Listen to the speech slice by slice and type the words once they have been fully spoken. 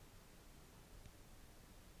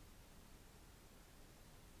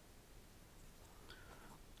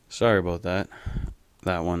Sorry about that.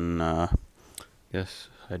 That one, yes,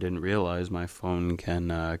 I didn't realize my phone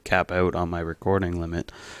can cap out on my recording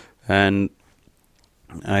limit. And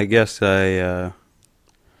I guess I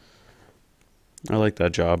like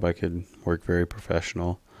that job. I could work very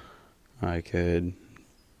professional. I could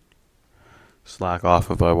slack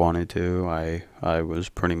off if I wanted to. I was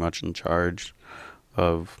pretty much in charge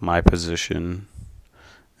of my position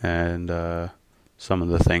and some of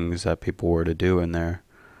the things that people were to do in there.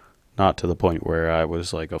 Not to the point where I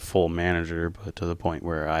was like a full manager, but to the point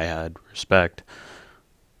where I had respect.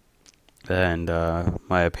 And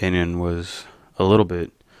my opinion was a little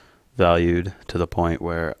bit valued to the point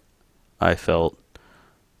where I felt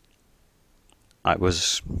I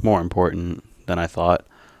was more important than I thought.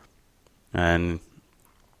 And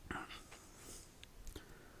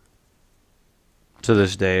to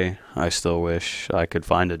this day, I still wish I could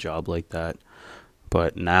find a job like that.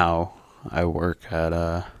 But now I work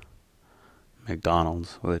at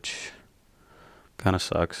McDonald's, which kind of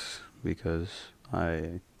sucks because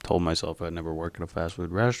I told myself I'd never work at a fast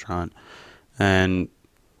food restaurant and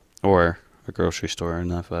or a grocery store in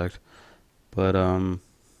that fact. But I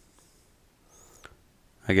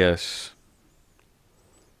guess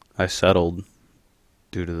I settled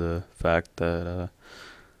due to the fact that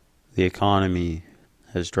the economy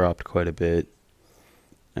has dropped quite a bit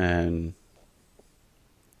and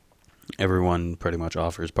everyone pretty much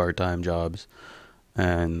offers part-time jobs,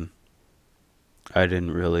 and I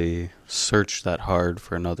didn't really search that hard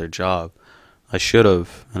for another job. I should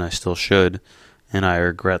have, and I still should, and I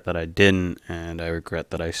regret that I didn't, and I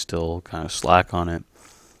regret that I still kind of slack on it,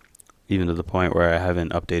 even to the point where I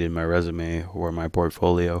haven't updated my resume or my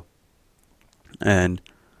portfolio. And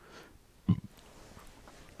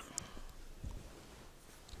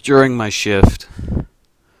during my shift,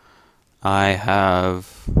 I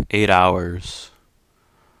have 8 hours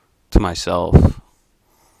to myself.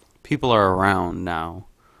 People are around now,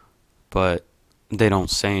 but they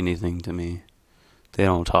don't say anything to me. They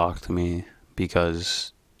don't talk to me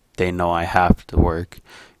because they know I have to work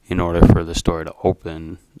in order for the store to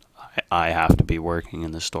open. I have to be working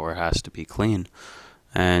and the store has to be clean.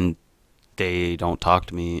 And they don't talk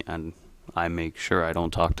to me, and I make sure I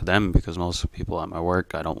don't talk to them because most of the people at my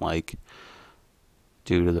work I don't like,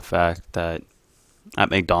 due to the fact that at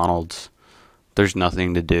McDonald's there's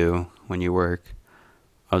nothing to do when you work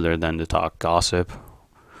other than to talk gossip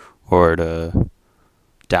or to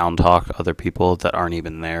down talk other people that aren't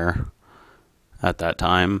even there at that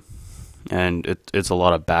time. And it's a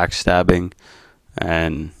lot of backstabbing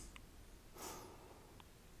and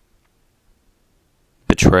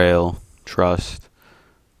betrayal. Trust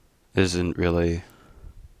isn't really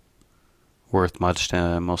worth much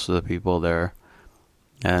to most of the people there.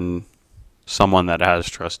 And someone that has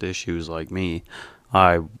trust issues like me,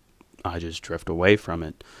 I I just drift away from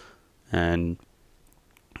it. And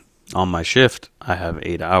on my shift, I have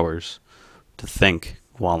 8 hours to think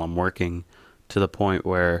while I'm working, to the point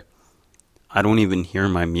where I don't even hear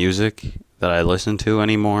my music that I listen to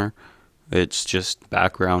anymore. It's just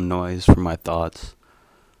background noise for my thoughts.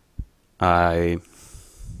 I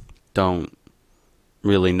don't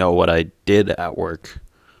really know what I did at work.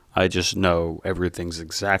 I just know everything's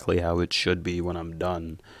exactly how it should be when I'm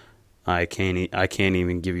done. I can't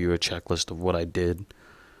even give you a checklist of what I did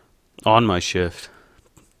on my shift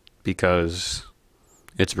because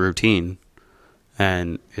it's routine,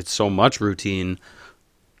 and it's so much routine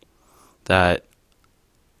that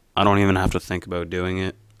I don't even have to think about doing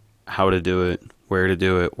it, how to do it, where to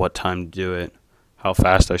do it, what time to do it, how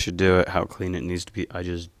fast I should do it, how clean it needs to be. I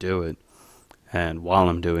just do it. And while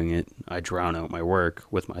I'm doing it, I drown out my work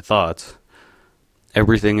with my thoughts.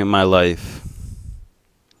 Everything in my life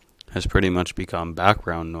has pretty much become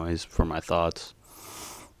background noise for my thoughts.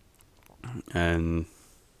 And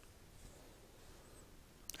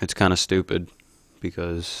it's kind of stupid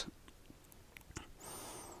because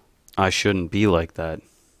I shouldn't be like that.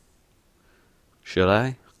 Should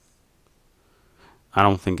I? I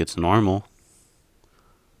don't think it's normal.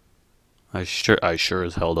 I sure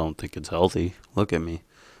as hell don't think it's healthy. Look at me.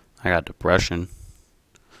 I got depression.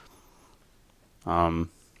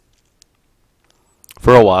 Um,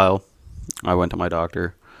 for a while, I went to my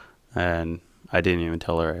doctor, and I didn't even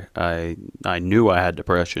tell her. I knew I had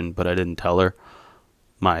depression, but I didn't tell her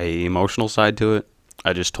my emotional side to it.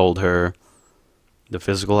 I just told her the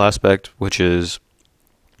physical aspect, which is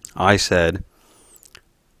I said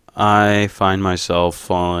I find myself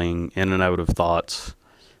falling in and out of thoughts.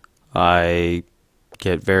 I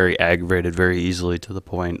get very aggravated very easily to the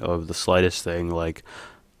point of the slightest thing, like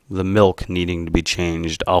the milk needing to be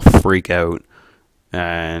changed. I'll freak out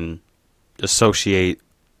and associate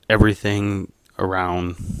everything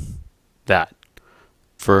around that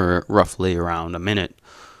for roughly around a minute,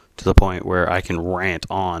 to the point where I can rant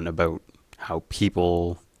on about how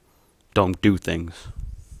people don't do things.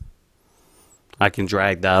 I can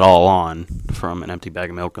drag that all on from an empty bag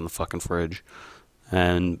of milk in the fucking fridge.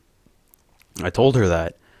 And I told her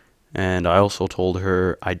that. And I also told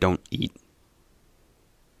her I don't eat.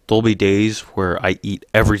 There'll be days where I eat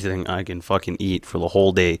everything I can fucking eat for the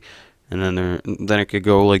whole day. And then it could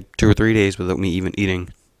go like 2 or 3 days without me even eating.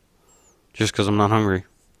 Just because I'm not hungry.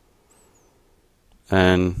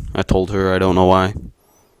 And I told her I don't know why.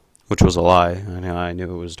 Which was a lie. I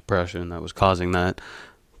knew it was depression that was causing that.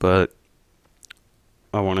 But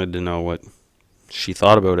I wanted to know what she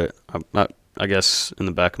thought about it. I guess in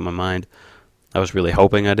the back of my mind, I was really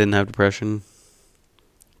hoping I didn't have depression.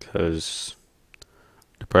 Because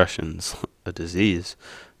depression's a disease.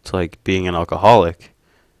 It's like being an alcoholic.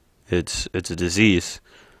 It's a disease.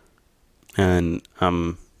 And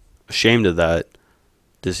I'm ashamed of that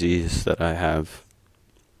disease that I have.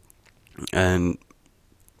 And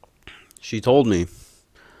she told me.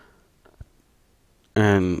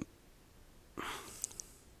 And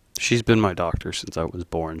she's been my doctor since I was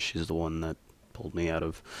born. She's the one that pulled me out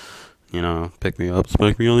of, pick me up,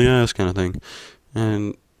 smack me on the ass kind of thing.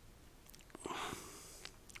 And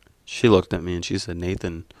she looked at me and she said,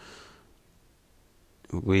 Nathan,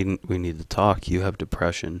 we need to talk. You have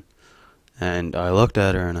depression. And I looked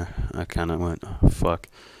at her and I kind of went, oh, fuck.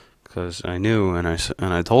 Because I knew, and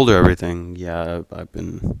I told her everything. Yeah,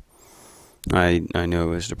 I knew it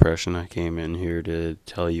was depression. I came in here to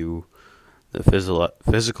tell you the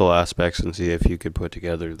physical aspects and see if you could put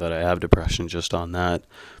together that I have depression just on that.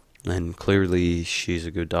 And clearly she's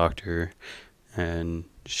a good doctor, and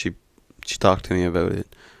she talked to me about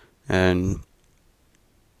it. And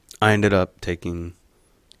I ended up taking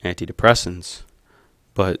antidepressants,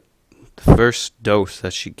 but the first dose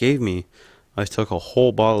that she gave me, I took a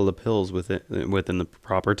whole bottle of pills within the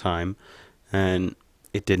proper time, and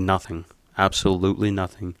it did nothing. Absolutely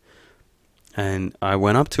nothing. And I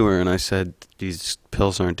went up to her and I said, these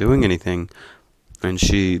pills aren't doing anything. And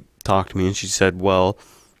she talked to me and she said, well,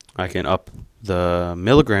 I can up the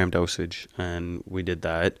milligram dosage. And we did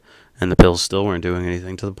that. And the pills still weren't doing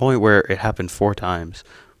anything, to the point where it happened 4 times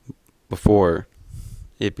before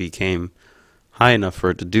it became high enough for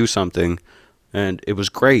it to do something. And it was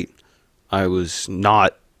great. I was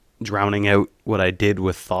not drowning out what I did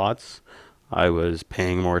with thoughts. I was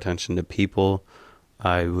paying more attention to people.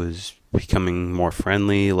 I was becoming more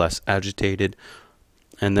friendly, less agitated.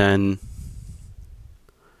 And then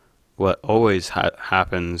what always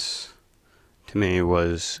happens to me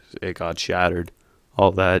was it got shattered.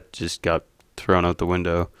 All that just got thrown out the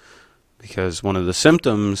window, because one of the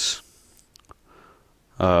symptoms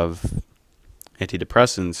of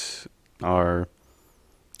antidepressants are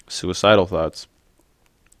suicidal thoughts.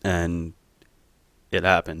 And it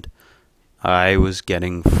happened. I was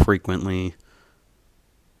getting frequently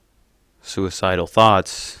suicidal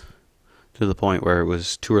thoughts, to the point where it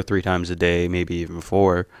was 2 or 3 times a day, maybe even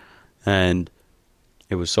 4. And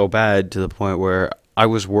it was so bad to the point where I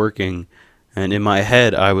was working, and in my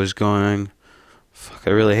head I was going, fuck,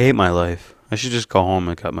 I really hate my life. I should just go home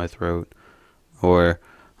and cut my throat. Or,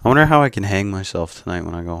 I wonder how I can hang myself tonight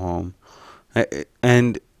when I go home.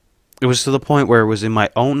 And it was to the point where it was in my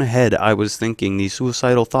own head, I was thinking these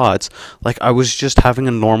suicidal thoughts like I was just having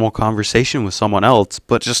a normal conversation with someone else,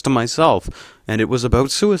 but just to myself. And it was about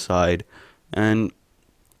suicide. And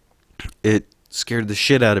it scared the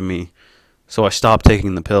shit out of me. So I stopped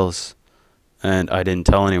taking the pills. And I didn't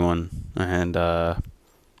tell anyone. And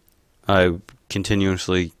I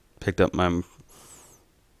continuously picked up my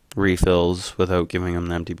refills without giving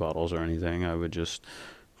them empty bottles or anything. I would just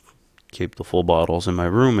keep the full bottles in my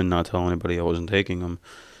room and not tell anybody I wasn't taking them.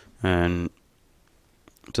 And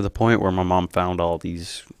to the point where my mom found all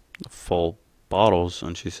these full bottles,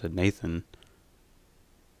 and she said, Nathan,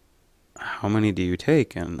 how many do you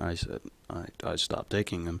take? And I said, I stopped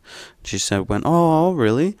taking them. She said, oh,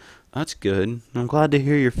 really? That's good. I'm glad to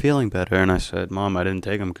hear you're feeling better. And I said, Mom, I didn't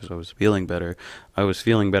take them because I was feeling better. I was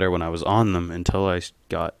feeling better when I was on them, until I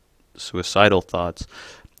got suicidal thoughts.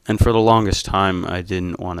 And for the longest time, I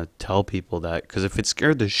didn't want to tell people that, because if it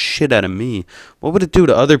scared the shit out of me, what would it do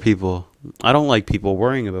to other people? I don't like people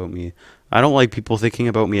worrying about me. I don't like people thinking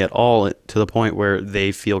about me at all, to the point where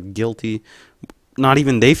they feel guilty. Not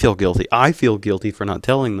even they feel guilty. I feel guilty for not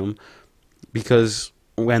telling them, because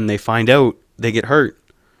when they find out, they get hurt.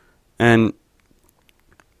 And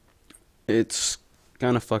it's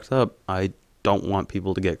kind of fucked up. I don't want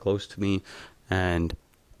people to get close to me, and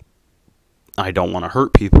I don't want to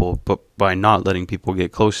hurt people, but by not letting people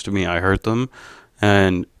get close to me, I hurt them.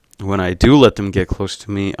 And when I do let them get close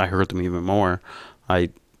to me, I hurt them even more. I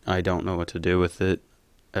I don't know what to do with it,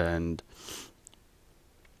 and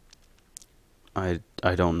I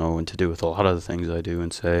don't know what to do with a lot of the things I do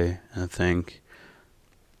and say and think.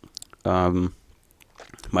 Um,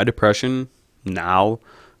 my depression now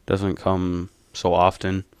doesn't come so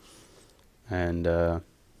often, and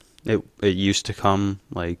it used to come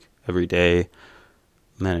like every day,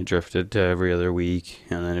 and then it drifted to every other week,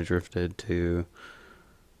 and then it drifted to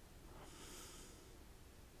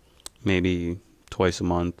maybe twice a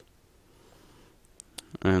month,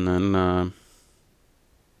 and then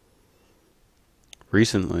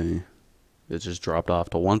recently it just dropped off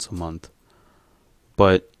to once a month.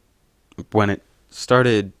 But when it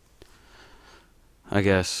started, I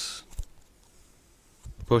guess,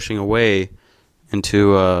 pushing away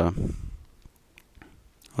into,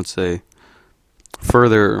 let's say,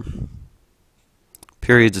 further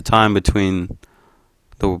periods of time between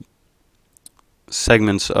the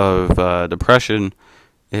segments of depression,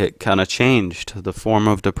 it kind of changed. The form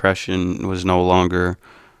of depression was no longer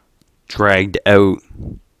dragged out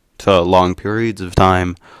to long periods of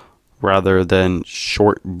time rather than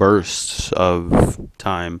short bursts of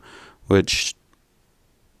time, which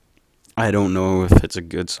I don't know if it's a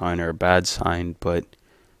good sign or a bad sign, but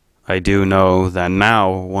I do know that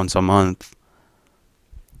now, once a month,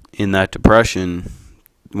 in that depression,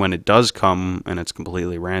 when it does come and it's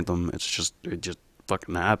completely random, it just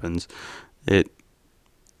fucking happens. It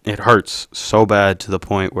it hurts so bad to the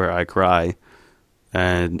point where I cry,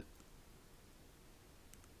 and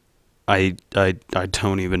I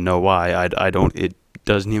don't even know why. I don't. It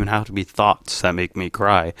doesn't even have to be thoughts that make me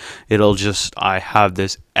cry. It'll just, I have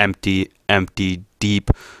this empty, deep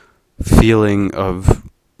feeling of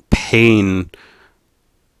pain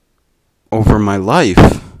over my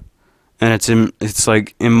life, and it's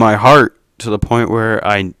like in my heart to the point where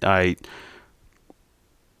I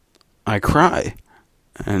cry,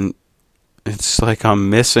 and it's like I'm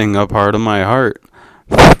missing a part of my heart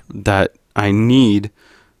that I need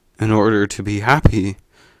in order to be happy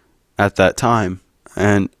at that time.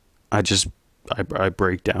 And I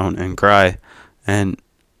break down and cry, and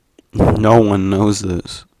no one knows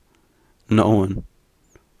this. No one.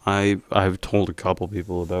 I've told a couple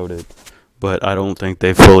people about it, but I don't think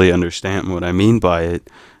they fully understand what I mean by it.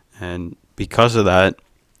 And because of that,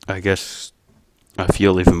 I guess I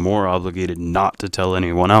feel even more obligated not to tell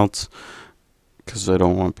anyone else, because I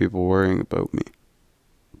don't want people worrying about me.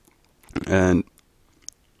 And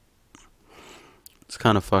it's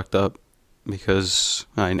kind of fucked up, because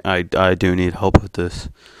I do need help with this.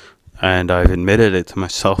 And I've admitted it to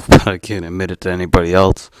myself, but I can't admit it to anybody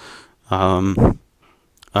else. I've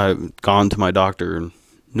gone to my doctor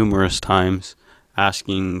numerous times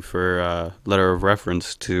asking for a letter of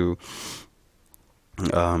reference to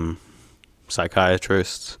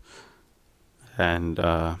psychiatrists and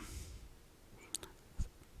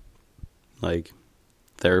like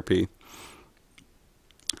therapy,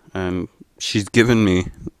 and she's given me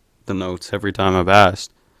the notes every time I've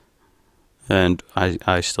asked, and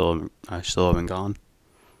I still haven't gone.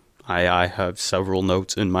 I have several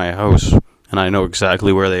notes in my house, and I know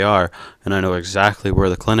exactly where they are, and I know exactly where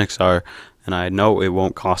the clinics are, and I know it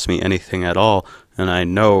won't cost me anything at all, and I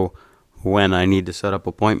know when I need to set up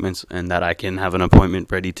appointments, and that I can have an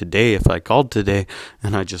appointment ready today if I called today,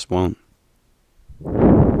 and I just won't.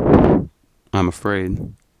 I'm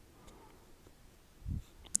afraid.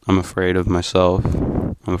 I'm afraid of myself.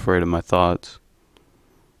 I'm afraid of my thoughts.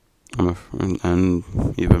 And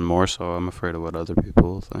even more so, I'm afraid of what other people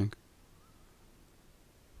will think.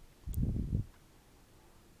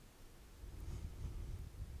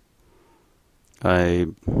 I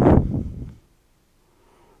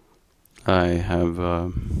I have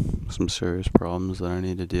some serious problems that I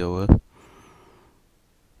need to deal with,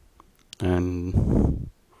 and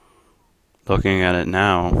looking at it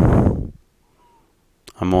now,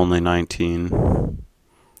 I'm only 19,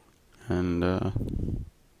 and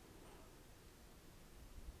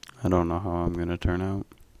I don't know how I'm gonna turn out.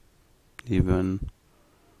 Even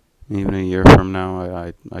a year from now,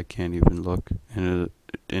 I can't even look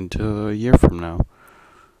into a year from now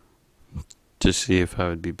to see if I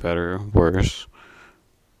would be better or worse.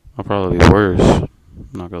 I'll probably be worse. I'm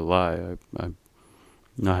not gonna lie. I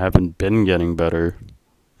haven't been getting better.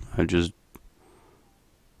 I just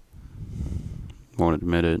won't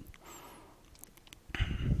admit it.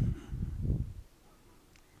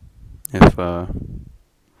 If I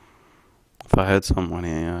had someone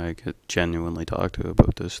I could genuinely talk to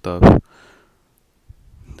about this stuff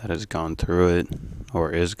that has gone through it,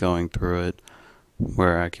 or is going through it,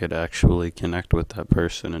 where I could actually connect with that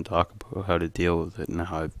person and talk about how to deal with it and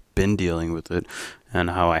how I've been dealing with it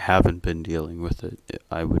and how I haven't been dealing with it.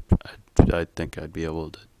 I think I'd be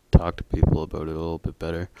able to talk to people about it a little bit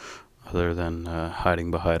better, other than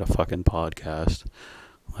hiding behind a fucking podcast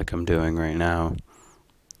like I'm doing right now.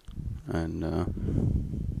 And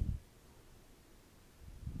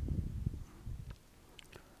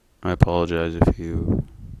I apologize if you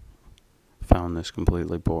found this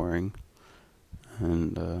completely boring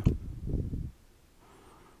and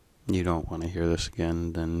you don't want to hear this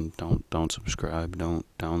again. Then don't subscribe, don't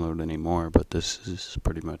download anymore. But this is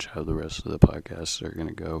pretty much how the rest of the podcasts are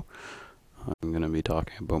gonna go. I'm gonna be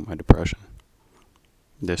talking about my depression.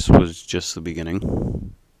 This was just the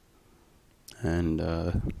beginning, and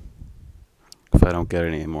if I don't get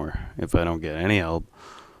any help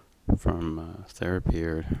from therapy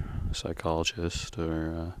or psychologist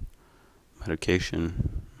or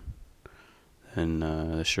medication,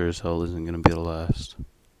 then sure as hell isn't going to be the last.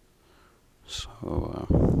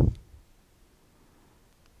 So,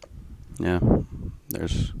 yeah,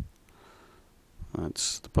 that's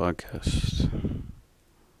the podcast.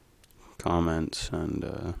 Comments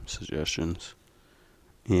and suggestions,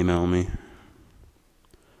 email me.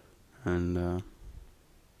 And,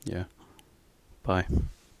 yeah, bye.